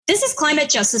This is Climate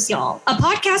Justice Y'all, a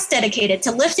podcast dedicated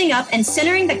to lifting up and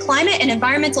centering the climate and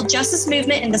environmental justice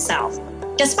movement in the South.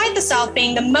 Despite the South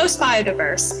being the most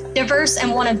biodiverse, diverse,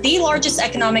 and one of the largest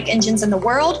economic engines in the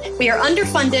world, we are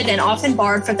underfunded and often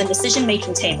barred from the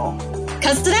decision-making table.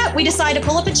 Because of that, we decided to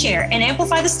pull up a chair and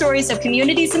amplify the stories of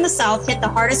communities in the South hit the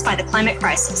hardest by the climate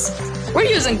crisis. We're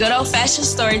using good old-fashioned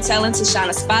storytelling to shine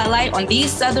a spotlight on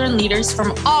these Southern leaders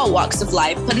from all walks of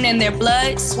life, putting in their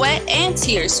blood, sweat, and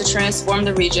tears to transform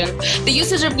the region. The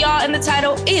usage of y'all in the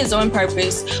title is on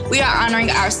purpose. We are honoring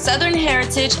our Southern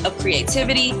heritage of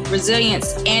creativity,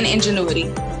 resilience, and ingenuity.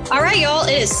 All right, y'all,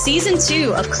 it is season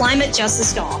 2 of Climate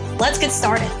Justice Y'all. Let's get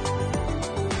started.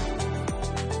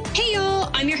 Hey,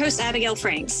 y'all, I'm your host, Abigail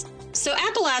Franks. So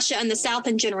Appalachia and the South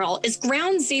in general is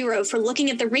ground zero for looking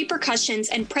at the repercussions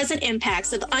and present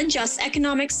impacts of unjust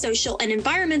economic, social, and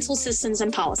environmental systems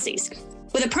and policies,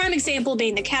 with a prime example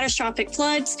being the catastrophic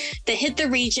floods that hit the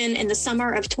region in the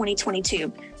summer of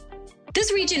 2022.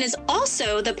 This region is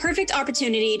also the perfect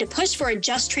opportunity to push for a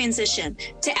just transition,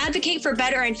 to advocate for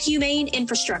better and humane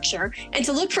infrastructure, and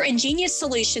to look for ingenious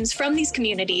solutions from these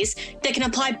communities that can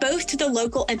apply both to the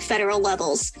local and federal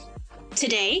levels.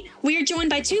 Today, we are joined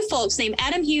by two folks named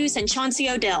Adam Hughes and Chauncey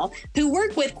Odell, who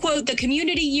work with, quote, the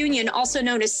Community Union, also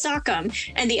known as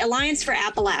SOCM, and the Alliance for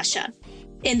Appalachia.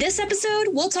 In this episode,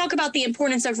 we'll talk about the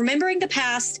importance of remembering the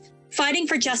past, fighting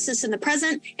for justice in the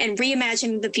present, and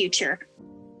reimagining the future.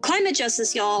 Climate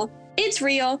justice, y'all. It's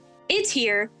real, it's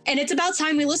here, and it's about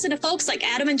time we listen to folks like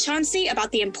Adam and Chauncey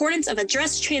about the importance of a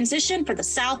just transition for the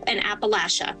South and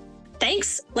Appalachia.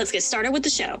 Thanks. Let's get started with the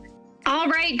show. All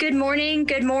right. Good morning.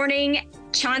 Good morning,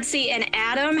 Chauncey and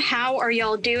Adam. How are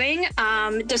y'all doing?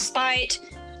 Despite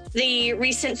the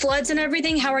recent floods and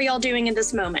everything, how are y'all doing in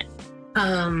this moment?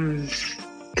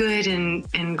 Good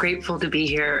and grateful to be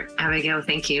here, Abigail.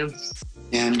 Thank you.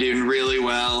 Yeah, I'm doing really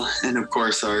well. And of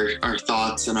course, our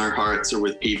thoughts and our hearts are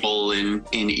with people in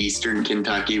Eastern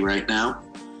Kentucky right now.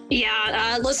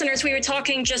 Yeah, listeners, we were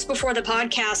talking just before the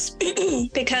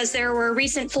podcast because there were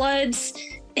recent floods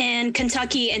in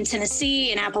Kentucky and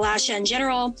Tennessee and Appalachia in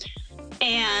general.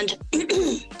 And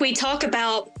we talk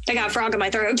about, I got a frog in my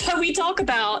throat, but we talk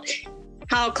about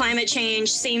how climate change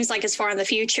seems like it's far in the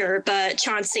future. But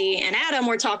Chauncey and Adam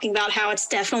were talking about how it's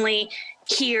definitely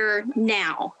here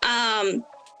now.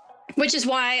 Which is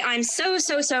why I'm so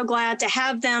glad to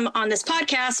have them on this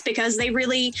podcast, because they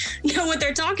really know what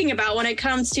they're talking about when it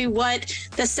comes to what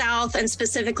the South and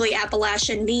specifically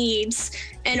Appalachia needs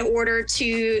in order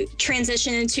to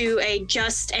transition into a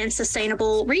just and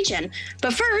sustainable region.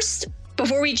 But first,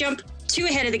 before we jump too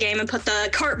ahead of the game and put the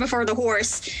cart before the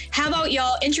horse, how about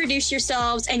y'all introduce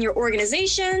yourselves and your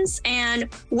organizations and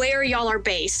where y'all are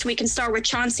based? We can start with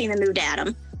Chauncey and then move to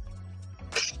Adam.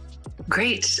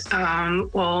 Great.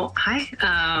 Well, hi.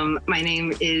 My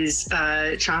name is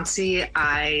Chauncey.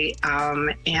 I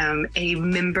am a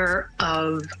member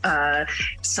of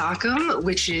SOCM,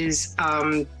 which is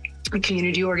a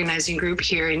community organizing group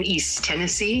here in East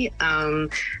Tennessee.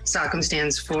 SOCM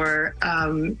stands for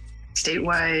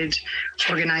Statewide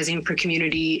Organizing for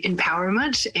Community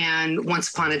Empowerment. And once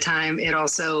upon a time, it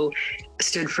also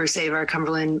stood for Save Our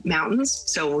Cumberland Mountains.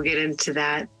 So we'll get into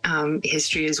that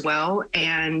history as well.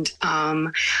 And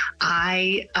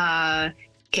I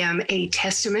am a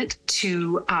testament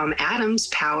to Adam's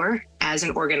power as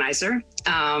an organizer,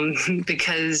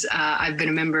 because I've been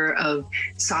a member of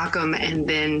SOCM and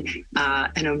then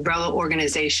an umbrella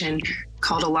organization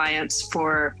called Alliance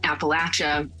for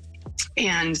Appalachia.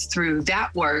 And through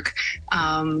that work,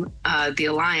 the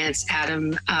Alliance,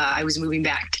 Adam, I was moving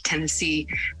back to Tennessee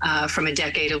from a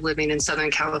decade of living in Southern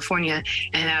California.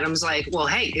 And Adam's like, well,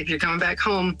 hey, if you're coming back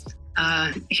home,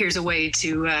 here's a way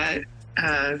to,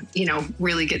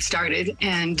 really get started.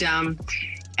 And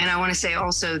I want to say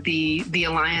also the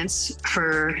Alliance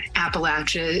for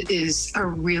Appalachia is a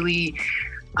really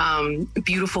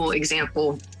beautiful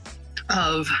example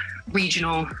of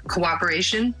regional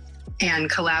cooperation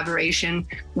and collaboration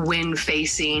when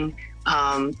facing,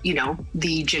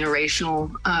 the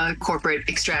generational corporate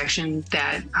extraction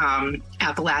that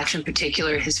Appalachia in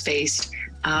particular has faced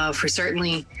for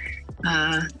certainly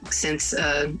since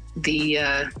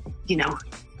the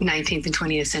 19th and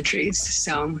 20th centuries.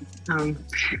 So,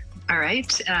 all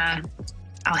right,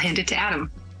 I'll hand it to Adam.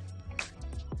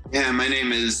 Yeah, my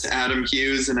name is Adam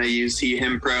Hughes and I use he,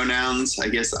 him pronouns. I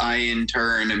guess I in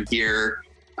turn am here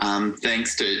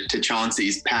thanks to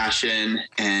Chauncey's passion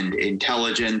and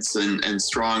intelligence and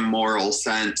strong moral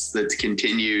sense that's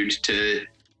continued to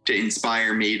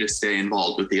inspire me to stay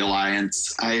involved with the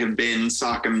Alliance. I have been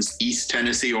SOCM's East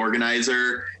Tennessee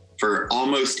organizer for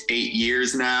almost 8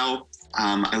 years now.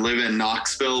 I live in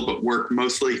Knoxville, but work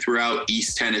mostly throughout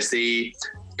East Tennessee,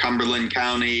 Cumberland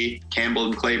County, Campbell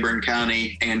and Claiborne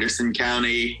County, Anderson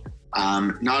County.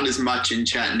 Not as much in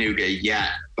Chattanooga yet,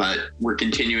 but we're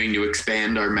continuing to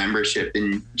expand our membership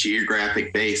in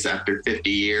geographic base after 50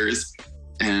 years.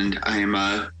 And I am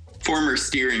a former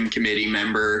steering committee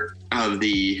member of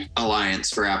the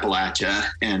Alliance for Appalachia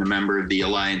and a member of the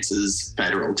Alliance's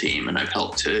federal team. And I've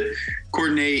helped to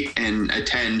coordinate and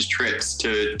attend trips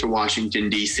to Washington,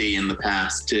 D.C. in the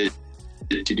past to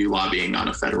do lobbying on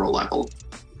a federal level.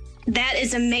 That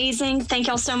is amazing. Thank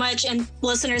y'all so much. And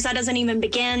listeners, that doesn't even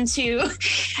begin to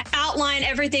outline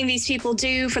everything these people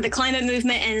do for the climate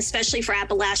movement and especially for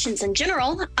Appalachians in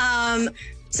general.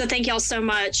 So thank y'all so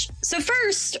much. So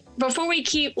first, before we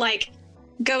keep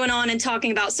going on and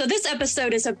talking about, so this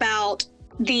episode is about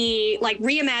the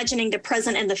reimagining the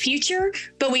present and the future,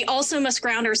 but we also must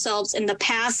ground ourselves in the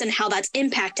past and how that's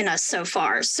impacting us so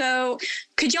far. So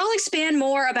could y'all expand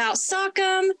more about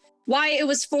SOCM, why it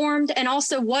was formed, and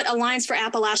also what Alliance for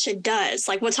Appalachia does?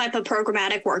 What type of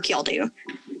programmatic work y'all do?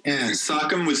 Yeah,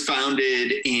 SOCM was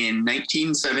founded in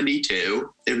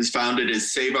 1972. It was founded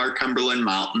as Save Our Cumberland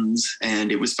Mountains,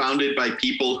 and it was founded by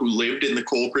people who lived in the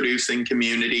coal-producing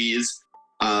communities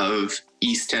of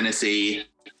East Tennessee,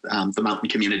 the mountain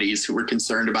communities who were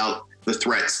concerned about the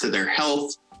threats to their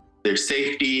health, their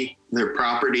safety, their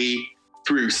property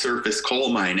through surface coal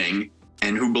mining,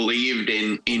 and who believed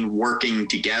in working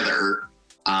together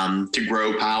to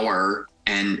grow power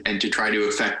and to try to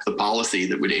affect the policy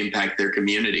that would impact their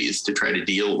communities to try to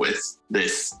deal with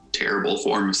this terrible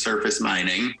form of surface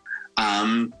mining.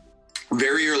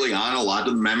 Very early on, a lot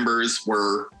of the members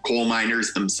were coal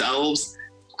miners themselves.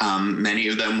 Many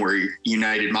of them were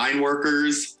United Mine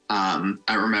Workers.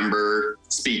 I remember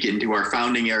speaking to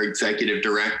our executive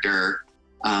director,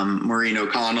 Maureen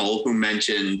O'Connell, who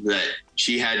mentioned that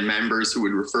she had members who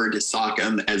would refer to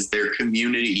SOCM as their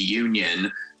community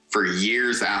union for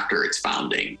years after its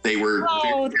founding. They were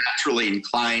very naturally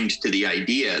inclined to the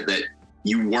idea that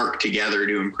you work together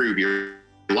to improve your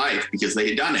life because they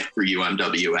had done it through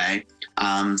UMWA.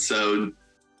 So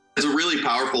it's a really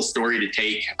powerful story to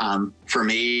take for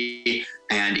me.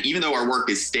 And even though our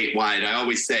work is statewide, I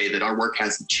always say that our work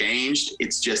hasn't changed,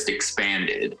 it's just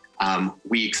expanded.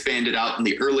 We expanded out in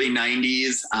the early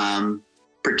 90s.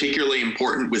 Particularly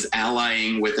important was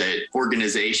allying with an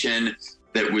organization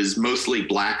that was mostly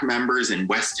Black members in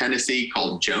West Tennessee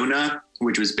called Jonah,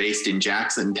 which was based in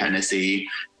Jackson, Tennessee.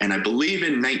 And I believe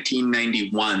in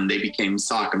 1991, they became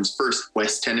SOCM's first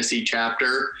West Tennessee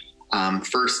chapter,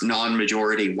 first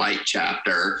non-majority white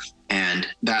chapter. And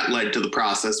that led to the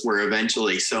process where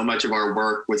eventually so much of our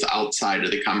work was outside of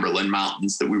the Cumberland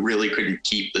Mountains that we really couldn't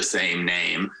keep the same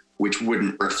name, which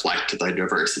wouldn't reflect the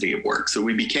diversity of work. So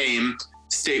we became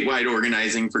Statewide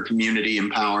Organizing for Community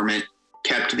Empowerment,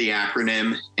 kept the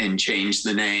acronym and changed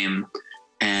the name.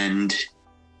 And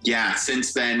yeah,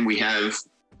 since then we have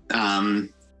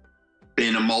been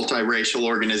a multiracial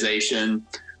organization,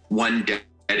 one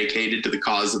dedicated to the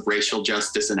cause of racial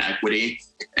justice and equity.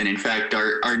 And in fact,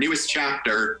 our newest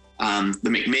chapter, the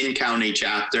McMinn County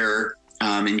chapter,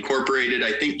 incorporated,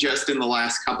 I think just in the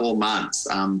last couple of months,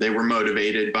 they were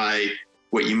motivated by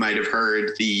what you might have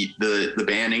heard, the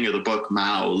banning of the book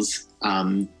Mouse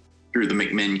through the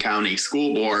McMinn County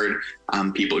School Board.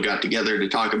 People got together to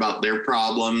talk about their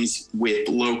problems with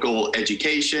local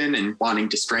education and wanting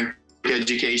to strengthen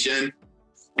education.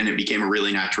 And it became a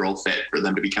really natural fit for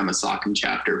them to become a SOCM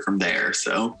chapter from there.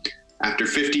 So after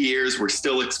 50 years, we're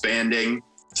still expanding,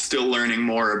 still learning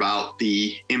more about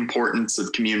the importance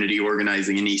of community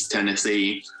organizing in East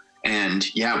Tennessee.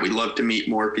 And yeah, we'd love to meet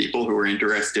more people who are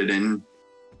interested in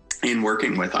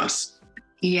working with us.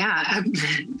 Yeah,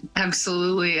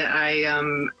 absolutely.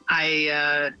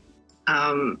 I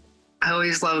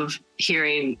always love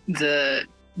hearing the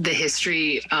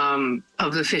history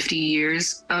of the 50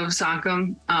 years of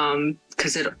SOCM,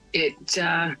 because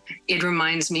it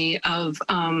reminds me of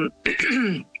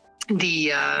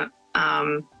the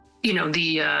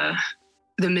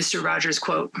Mr. Rogers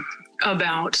quote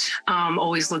about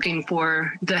always looking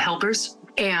for the helpers.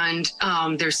 And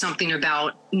there's something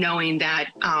about knowing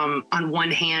that on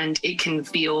one hand, it can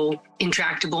feel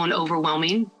intractable and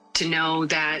overwhelming to know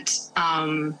that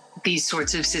these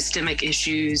sorts of systemic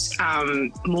issues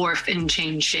morph and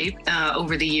change shape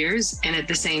over the years. And at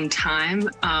the same time,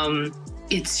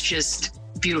 it's just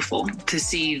beautiful to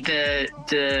see the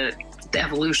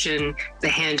evolution, the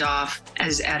handoff,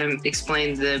 as Adam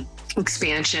explained, the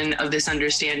expansion of this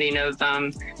understanding of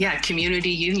community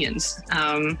unions,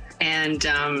 and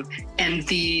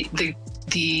the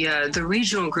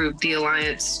regional group, the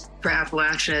Alliance for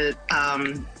Appalachia,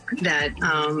 that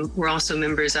we're also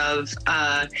members of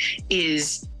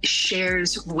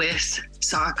shares with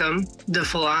SOCM the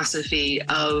philosophy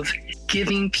of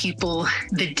giving people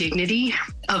the dignity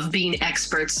of being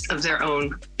experts of their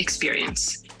own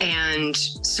experience. And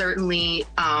certainly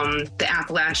the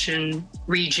Appalachian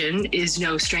region is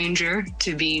no stranger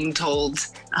to being told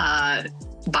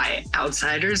by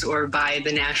outsiders or by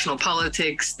the national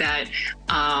politics that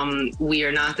we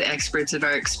are not the experts of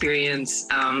our experience.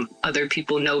 Other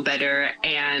people know better,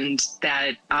 and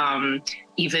that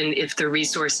even if the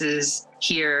resources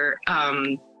here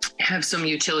have some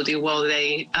utility, well,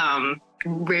 they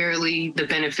rarely the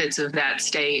benefits of that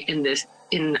stay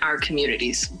in our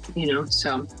communities,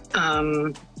 so.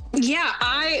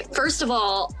 First of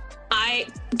all,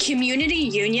 community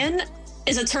union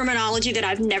is a terminology that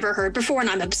I've never heard before, and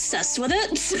I'm obsessed with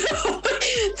it. So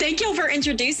thank you for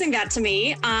introducing that to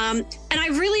me. And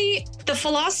the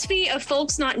philosophy of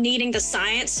folks not needing the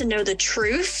science to know the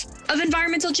truth of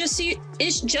environmental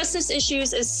justice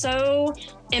issues is so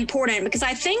important, because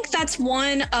I think that's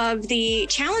one of the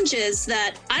challenges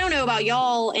that, I don't know about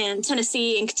y'all in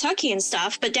Tennessee and Kentucky and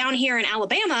stuff, but down here in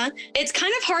Alabama, it's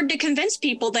kind of hard to convince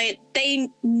people that they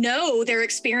know their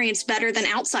experience better than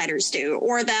outsiders do,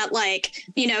 or that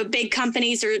big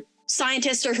companies or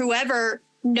scientists or whoever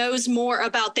knows more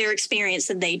about their experience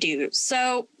than they do.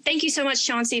 So thank you so much,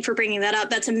 Chauncey, for bringing that up.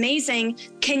 That's amazing.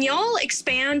 Can y'all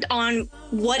expand on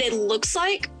what it looks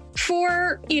like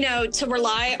for, to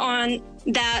rely on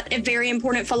that very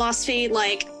important philosophy?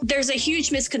 Like, there's a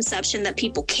huge misconception that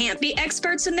people can't be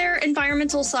experts in their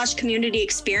environmental/community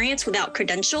experience without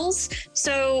credentials.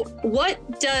 So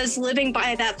what does living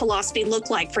by that philosophy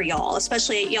look like for y'all,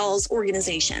 especially at y'all's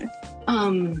organization?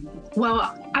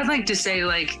 Well, I'd like to say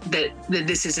that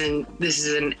this is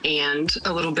an and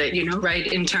a little bit, right?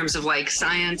 In terms of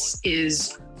science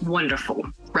is wonderful,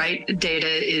 right? Data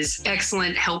is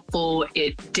excellent, helpful.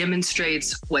 It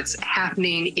demonstrates what's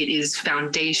happening. It is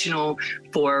foundational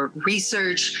for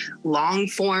research, long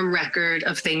form record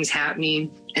of things happening,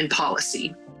 and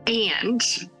policy. And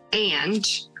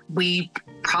we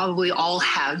probably all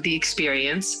have the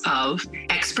experience of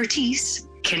expertise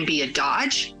can be a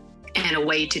dodge and a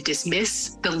way to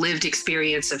dismiss the lived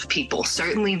experience of people.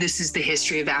 Certainly, this is the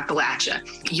history of Appalachia.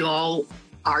 Y'all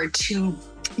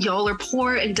are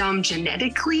poor and dumb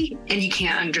genetically, and you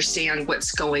can't understand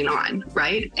what's going on,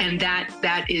 right? And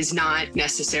that is not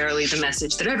necessarily the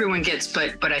message that everyone gets,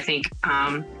 but I think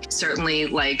certainly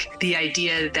the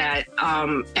idea that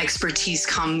expertise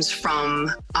comes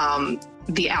from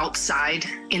the outside,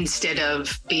 instead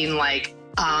of being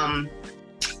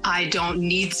I don't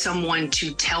need someone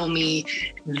to tell me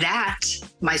that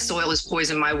my soil is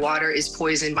poisoned, my water is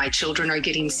poisoned, my children are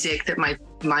getting sick, that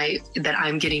that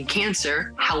I'm getting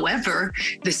cancer. However,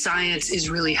 the science is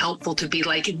really helpful to be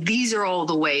these are all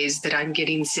the ways that I'm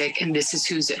getting sick, and this is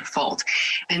who's at fault.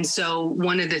 And so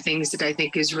one of the things that I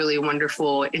think is really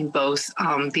wonderful in both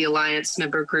the Alliance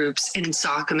member groups and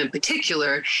SOCM in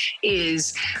particular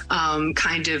is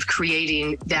kind of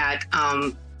creating that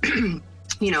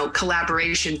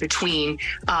collaboration between,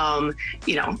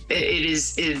 it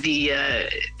is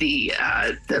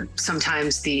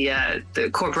sometimes the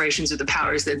corporations or the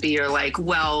powers that be are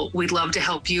well, we'd love to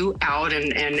help you out,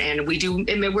 and we do,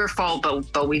 and we're fault,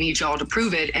 but we need y'all to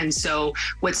prove it. And so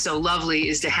what's so lovely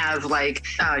is to have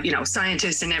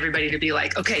scientists and everybody to be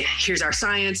okay, here's our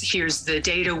science, here's the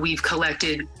data we've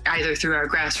collected either through our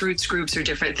grassroots groups or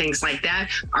different things like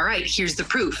that. All right, here's the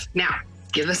proof. Now,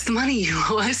 give us the money you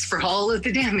owe us for all of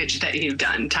the damage that you've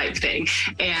done, type thing.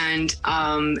 And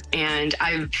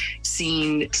I've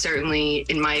seen, certainly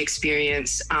in my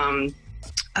experience,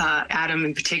 Adam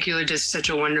in particular does such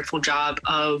a wonderful job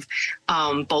of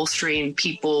bolstering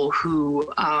people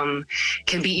who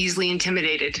can be easily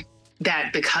intimidated,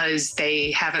 that because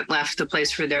they haven't left the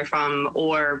place where they're from,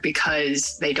 or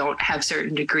because they don't have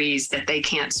certain degrees, that they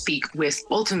can't speak with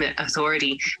ultimate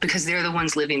authority, because they're the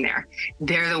ones living there.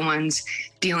 They're the ones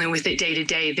dealing with it day to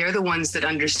day. They're the ones that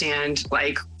understand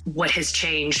what has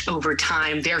changed over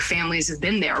time. Their families have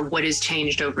been there. What has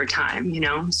changed over time,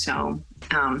 So,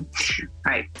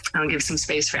 right. I'll give some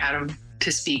space for Adam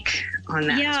to speak on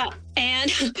that. Yeah.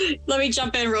 And let me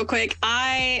jump in real quick.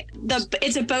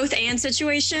 It's a both and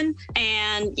situation,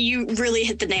 and you really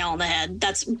hit the nail on the head.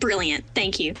 That's brilliant.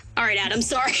 Thank you. All right, Adam,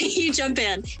 sorry, you jump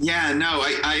in. Yeah, no,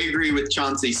 I agree with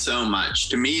Chauncey so much.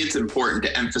 To me, it's important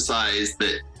to emphasize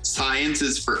that science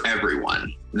is for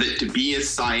everyone. that to be a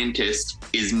scientist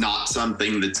is not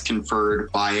something that's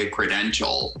conferred by a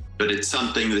credential, but it's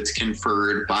something that's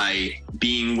conferred by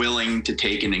being willing to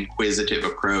take an inquisitive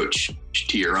approach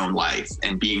to your own life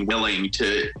and being willing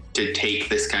to take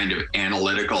this kind of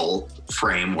analytical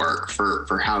framework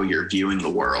for how you're viewing the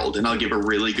world. And I'll give a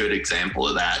really good example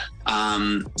of that.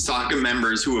 SOCM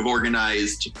members who have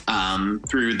organized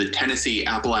through the Tennessee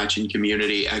Appalachian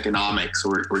Community Economics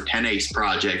or TENACE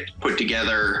project put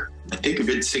together, I think a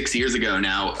good 6 years ago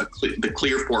now, the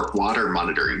Clear Fork Water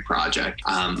Monitoring Project.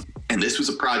 And this was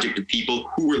a project of people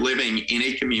who were living in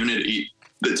a community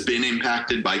that's been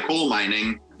impacted by coal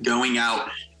mining, going out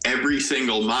every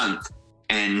single month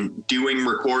and doing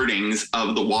recordings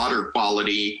of the water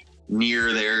quality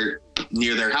near their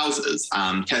houses,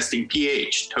 testing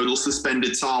pH, total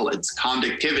suspended solids,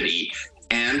 conductivity,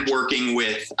 and working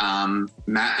with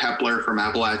Matt Hepler from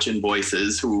Appalachian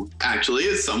Voices, who actually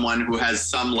is someone who has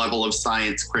some level of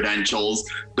science credentials,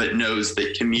 but knows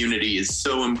that community is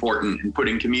so important and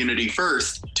putting community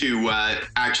first to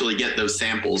actually get those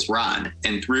samples run.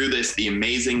 And through this, the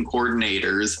amazing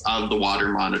coordinators of the Water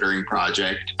Monitoring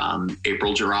Project,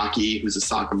 April Jaraki, who's a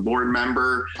SOCM board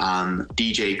member,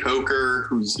 DJ Coker,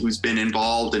 who's been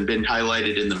involved and been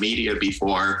highlighted in the media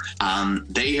before,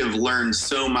 they have learned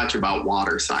so much about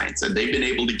water science, and they've been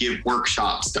able to give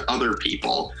workshops to other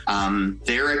people.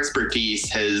 Their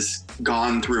expertise has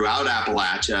gone throughout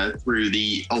Appalachia through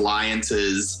the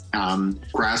Alliance's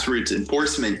grassroots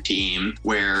enforcement team,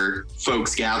 where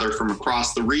folks gather from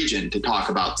across the region to talk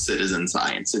about citizen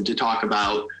science and to talk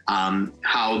about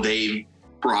how they've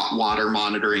brought water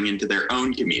monitoring into their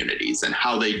own communities and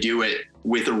how they do it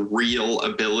with a real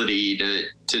ability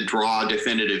to draw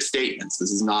definitive statements.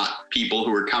 This is not people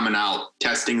who are coming out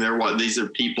testing their water. These are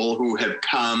people who have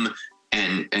come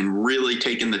and really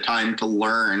taken the time to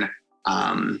learn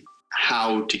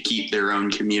how to keep their own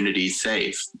communities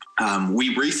safe.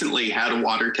 We recently had a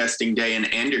water testing day in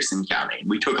Anderson County.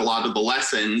 We took a lot of the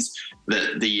lessons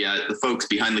that the folks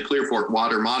behind the Clear Fork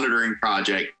Water Monitoring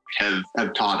Project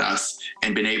have taught us,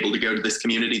 and been able to go to this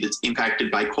community that's impacted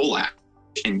by coal ash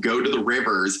and go to the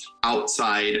rivers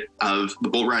outside of the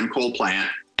Bull Run coal plant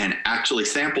and actually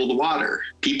sample the water.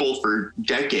 People for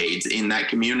decades in that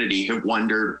community have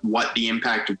wondered what the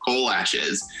impact of coal ash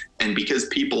is. And because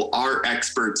people are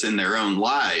experts in their own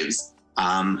lives,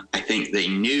 I think they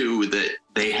knew that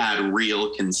they had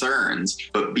real concerns,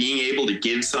 but being able to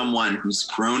give someone who's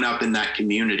grown up in that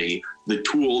community the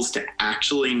tools to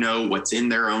actually know what's in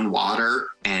their own water,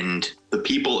 and the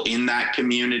people in that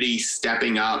community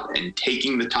stepping up and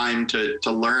taking the time to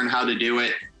learn how to do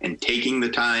it, and taking the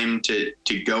time to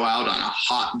go out on a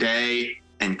hot day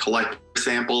and collect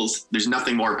samples, there's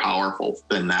nothing more powerful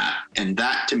than that. And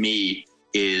that to me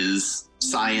is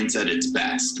science at its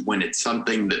best, when it's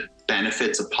something that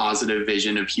benefits a positive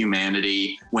vision of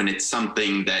humanity, when it's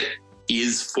something that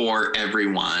is for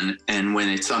everyone, and when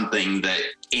it's something that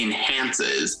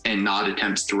enhances and not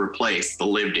attempts to replace the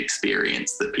lived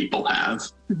experience that people have.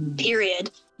 Period.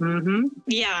 Mm-hmm.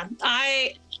 Yeah,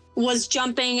 I was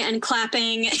jumping and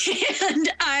clapping and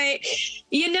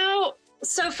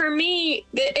so for me,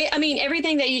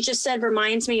 everything that you just said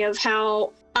reminds me of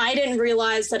how I didn't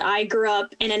realize that I grew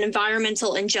up in an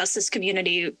environmental injustice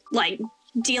community, like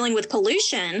dealing with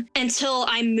pollution, until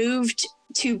I moved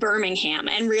to Birmingham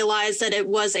and realized that it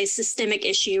was a systemic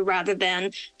issue rather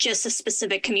than just a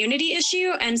specific community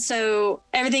issue. And so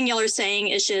everything y'all are saying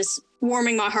is just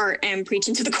warming my heart and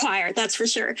preaching to the choir, that's for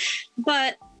sure.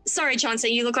 But sorry, Chauncey,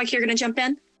 you look like you're going to jump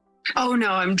in. Oh,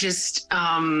 no, I'm just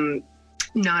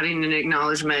nodding in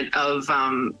acknowledgement of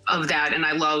that. And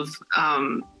I love,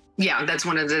 that's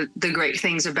one of the great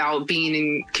things about being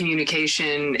in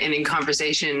communication and in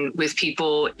conversation with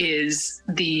people is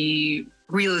the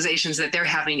realizations that they're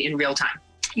having in real time,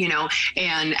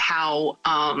 and how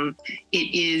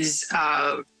it is,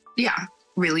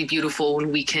 really beautiful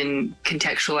when we can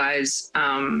contextualize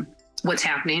what's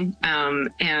happening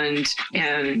and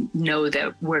know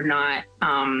that we're not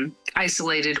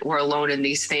isolated or alone in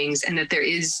these things, and that there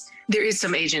is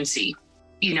some agency.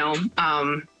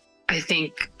 I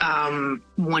think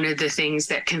one of the things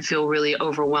that can feel really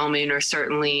overwhelming, or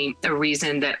certainly a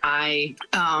reason that I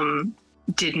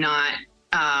did not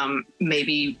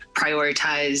maybe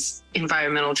prioritize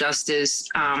environmental justice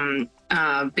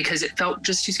because it felt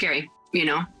just too scary,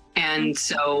 And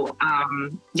so,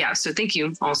 so thank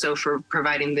you also for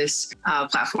providing this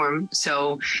platform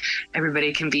so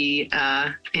everybody can be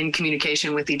in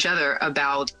communication with each other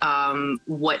about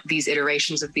what these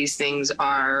iterations of these things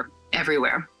are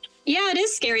everywhere. Yeah, it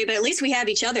is scary, but at least we have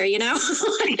each other, you know?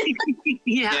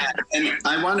 Yeah. And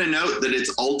I want to note that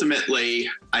it's ultimately,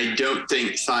 I don't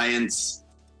think science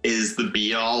is the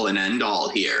be all and end all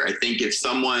here. I think if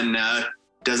someone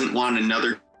doesn't want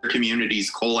another community's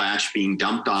coal ash being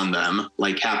dumped on them,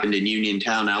 like happened in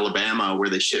Uniontown, Alabama, where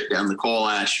they shipped down the coal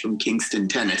ash from Kingston,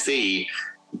 Tennessee,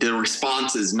 the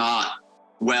response is not,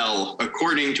 well,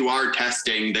 according to our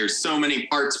testing, there's so many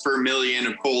parts per million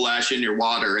of coal ash in your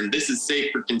water, and this is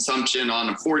safe for consumption on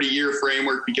a 40-year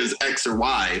framework because X or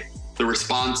Y. The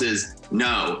response is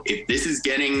no. If this is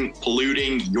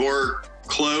polluting your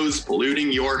clothes,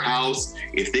 polluting your house,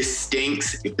 if this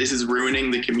stinks, if this is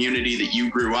ruining the community that you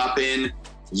grew up in,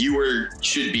 you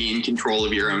should be in control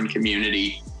of your own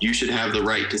community. You should have the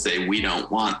right to say, we don't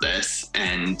want this.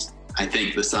 And I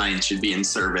think the science should be in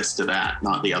service to that,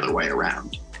 not the other way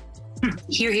around.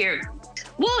 Hear, hear.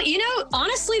 Well, you know,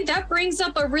 honestly, that brings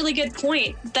up a really good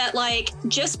point that, like,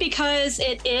 just because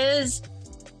it is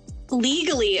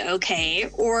legally okay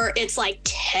or it's like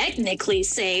technically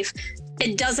safe,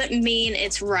 it doesn't mean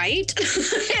it's right.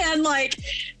 And like,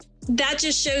 that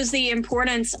just shows the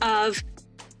importance of,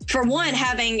 for one,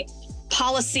 having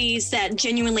policies that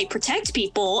genuinely protect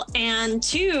people, and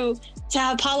two, to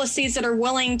have policies that are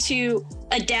willing to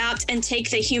adapt and take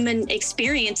the human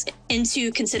experience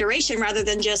into consideration rather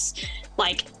than just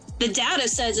like, the data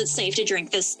says it's safe to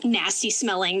drink this nasty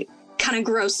smelling, kind of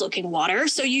gross looking water,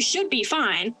 so you should be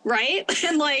fine, right?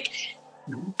 And like,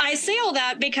 I say all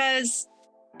that because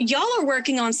y'all are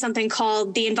working on something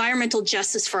called the Environmental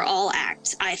Justice for All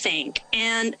Act, I think.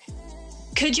 And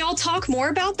could y'all talk more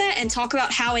about that and talk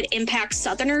about how it impacts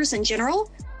Southerners in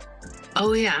general?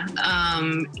 Oh, yeah.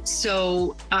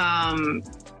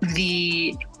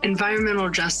 The Environmental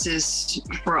Justice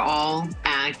for All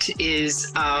Act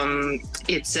is,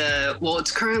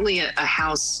 it's currently a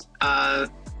House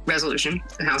resolution,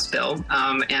 a House bill.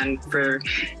 And for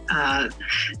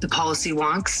the policy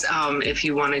wonks, if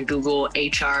you want to Google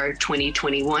HR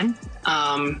 2021,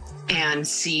 and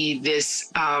see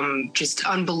this just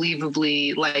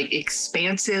unbelievably like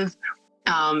expansive,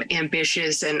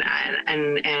 ambitious, and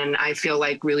I feel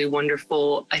like really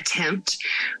wonderful attempt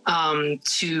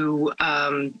to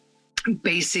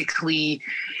basically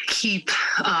keep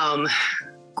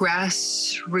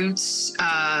grassroots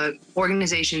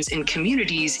organizations and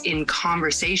communities in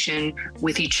conversation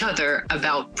with each other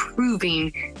about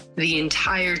proving the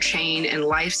entire chain and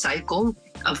life cycle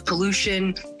of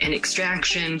pollution and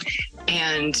extraction.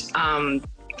 And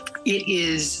it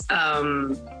is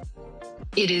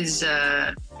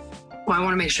well, I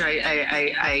want to make sure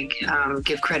I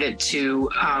give credit to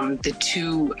the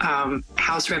two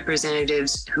House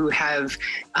representatives who have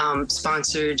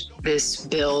sponsored this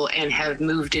bill and have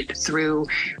moved it through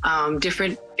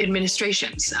different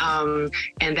administrations. And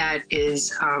that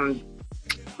is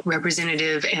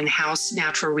Representative and House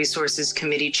Natural Resources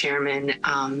Committee Chairman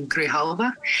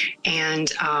Grijalva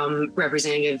and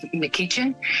Representative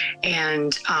McEachin.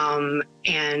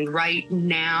 And right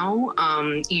now,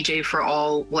 EJ for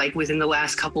All, like within the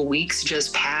last couple weeks,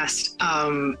 just passed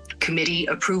committee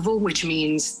approval, which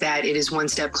means that it is one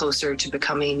step closer to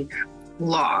becoming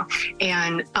law.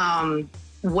 And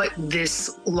what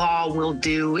this law will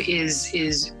do is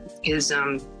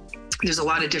there's a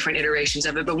lot of different iterations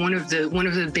of it, but one of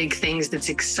the big things that's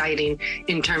exciting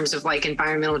in terms of like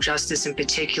environmental justice in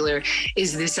particular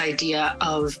is this idea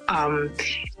of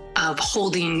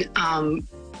holding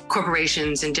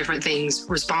corporations and different things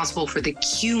responsible for the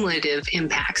cumulative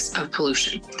impacts of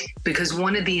pollution. Because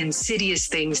one of the insidious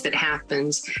things that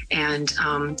happens, and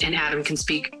Adam can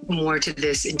speak more to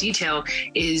this in detail,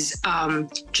 is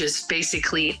just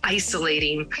basically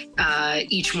isolating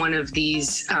each one of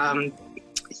these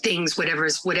things,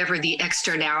 whatever the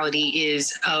externality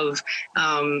is of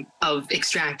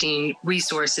extracting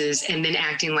resources, and then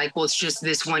acting like, well, it's just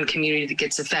this one community that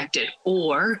gets affected.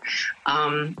 Or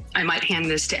I might hand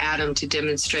this to Adam to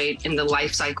demonstrate in the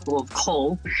life cycle of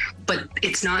coal, but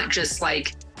it's not just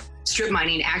like strip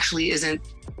mining actually isn't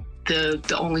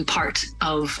the only part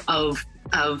of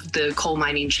the coal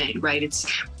mining chain, right?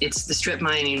 It's the strip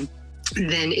mining,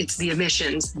 then it's the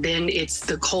emissions, then it's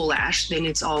the coal ash, then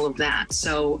it's all of that.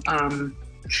 So,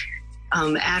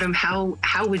 Adam,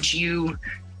 how would you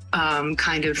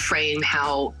kind of frame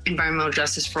how environmental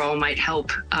justice for all might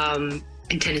help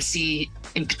in Tennessee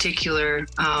in particular,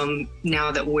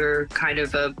 now that we're kind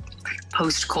of a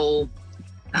post-coal?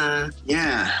 I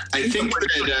think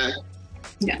that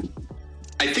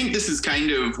I think this is kind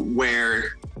of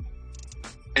where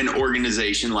an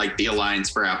organization like the Alliance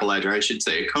for Appalachia, I should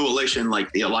say a coalition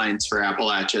like the Alliance for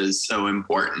Appalachia, is so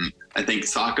important. I think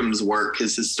SOCM's work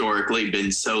has historically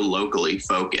been so locally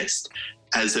focused,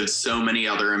 as have so many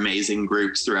other amazing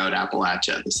groups throughout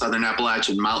Appalachia. The Southern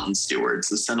Appalachian Mountain Stewards,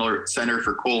 the Center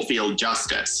for Coalfield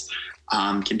Justice,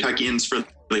 Kentuckians for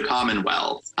the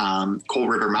Commonwealth, Coal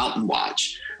River Mountain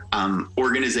Watch,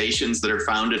 organizations that are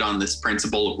founded on this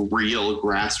principle of real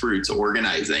grassroots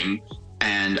organizing.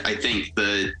 And I think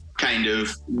the kind of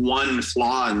one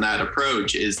flaw in that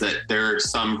approach is that there are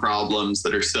some problems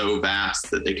that are so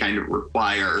vast that they kind of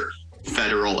require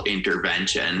federal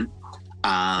intervention.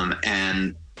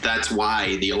 And that's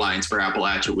why the Alliance for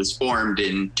Appalachia was formed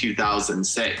in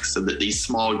 2006, so that these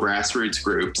small grassroots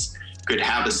groups could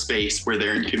have a space where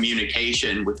they're in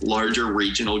communication with larger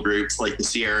regional groups like the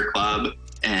Sierra Club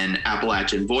and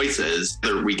Appalachian Voices,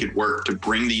 that we could work to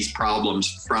bring these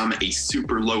problems from a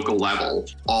super local level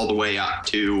all the way up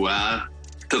to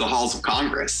the halls of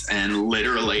Congress. And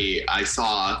literally, I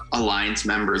saw Alliance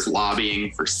members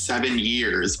lobbying for 7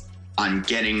 years on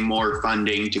getting more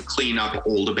funding to clean up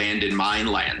old abandoned mine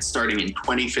lands, starting in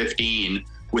 2015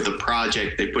 with a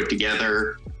project they put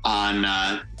together on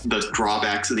the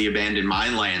drawbacks of the Abandoned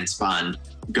Mine Lands Fund,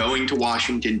 going to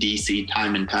Washington, D.C.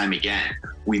 time and time again.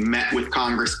 We met with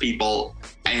Congress people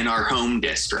in our home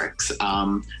districts.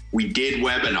 We did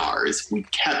webinars. We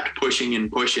kept pushing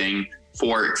and pushing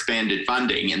for expanded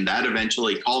funding, and that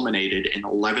eventually culminated in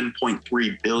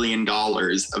 $11.3 billion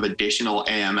of additional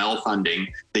AML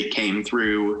funding that came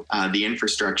through the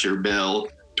infrastructure bill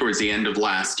towards the end of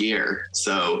last year.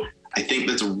 So I think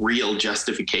that's a real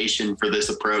justification for this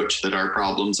approach, that our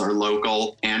problems are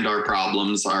local and our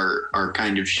problems are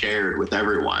kind of shared with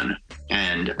everyone.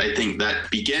 And I think that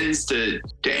begins to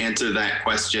answer that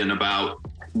question about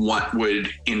what would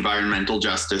environmental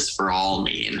justice for all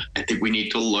mean. I think we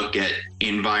need to look at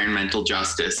environmental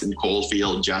justice and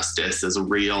coalfield justice as a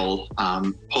real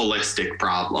holistic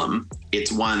problem.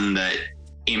 It's one that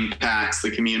impacts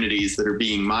the communities that are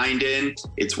being mined in.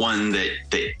 It's one that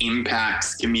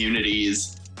impacts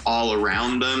communities all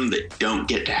around them that don't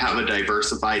get to have a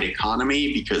diversified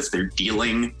economy because they're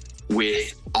dealing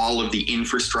with all of the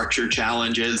infrastructure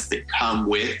challenges that come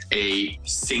with a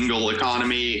single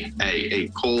economy, a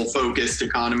coal-focused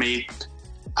economy.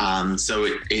 So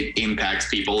it impacts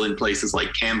people in places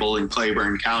like Campbell and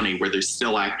Claiborne County, where there's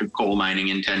still active coal mining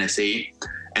in Tennessee.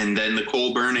 And then the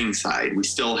coal burning side, we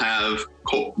still have,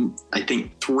 I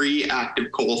think, 3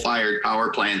 active coal-fired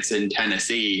power plants in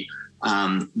Tennessee,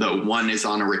 though one is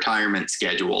on a retirement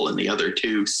schedule and the other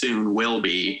 2 soon will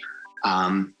be.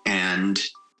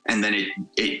 And then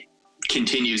it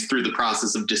continues through the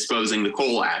process of disposing the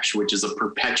coal ash, which is a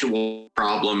perpetual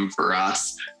problem for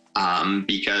us,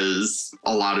 because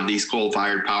a lot of these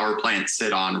coal-fired power plants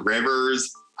sit on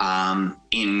rivers.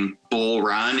 In Bull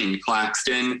Run in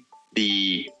Claxton,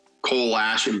 the coal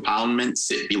ash impoundments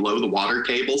sit below the water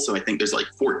table. So I think there's like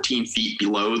 14 feet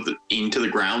below into the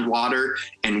groundwater.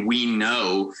 And we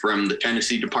know from the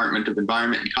Tennessee Department of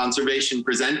Environment and Conservation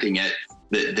presenting it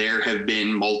that there have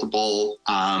been multiple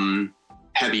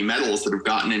heavy metals that have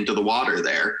gotten into the water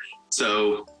there.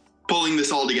 So pulling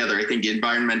this all together, I think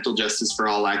Environmental Justice for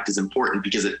All Act is important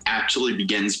because it actually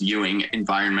begins viewing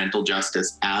environmental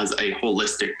justice as a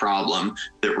holistic problem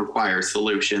that requires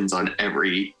solutions on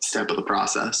every step of the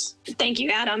process. Thank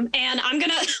you, Adam. And I'm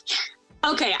going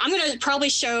to probably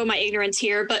show my ignorance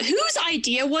here, but whose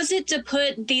idea was it to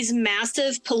put these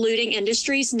massive polluting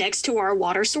industries next to our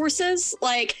water sources?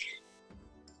 Like,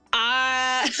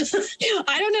 I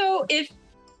don't know if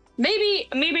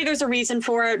maybe there's a reason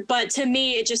for it, but to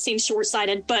me, it just seems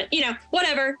short-sighted. But,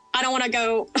 whatever. I don't want to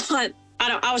go.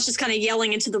 I was just kind of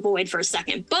yelling into the void for a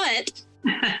second. But,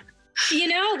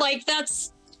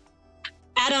 that's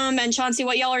Adam and Chauncey,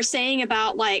 what y'all are saying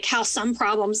about like how some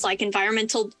problems like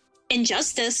environmental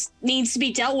injustice needs to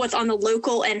be dealt with on the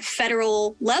local and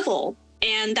federal level.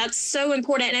 And that's so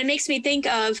important. And it makes me think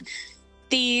of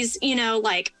these,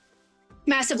 like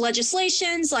massive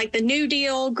legislations like the New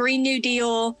Deal, Green New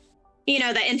Deal,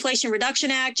 the Inflation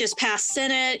Reduction Act just passed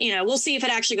Senate. We'll see if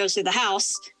it actually goes through the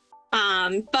House.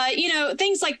 But,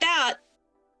 things like that,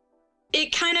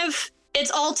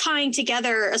 it's all tying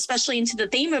together, especially into the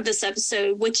theme of this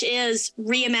episode, which is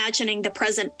reimagining the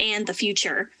present and the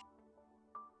future.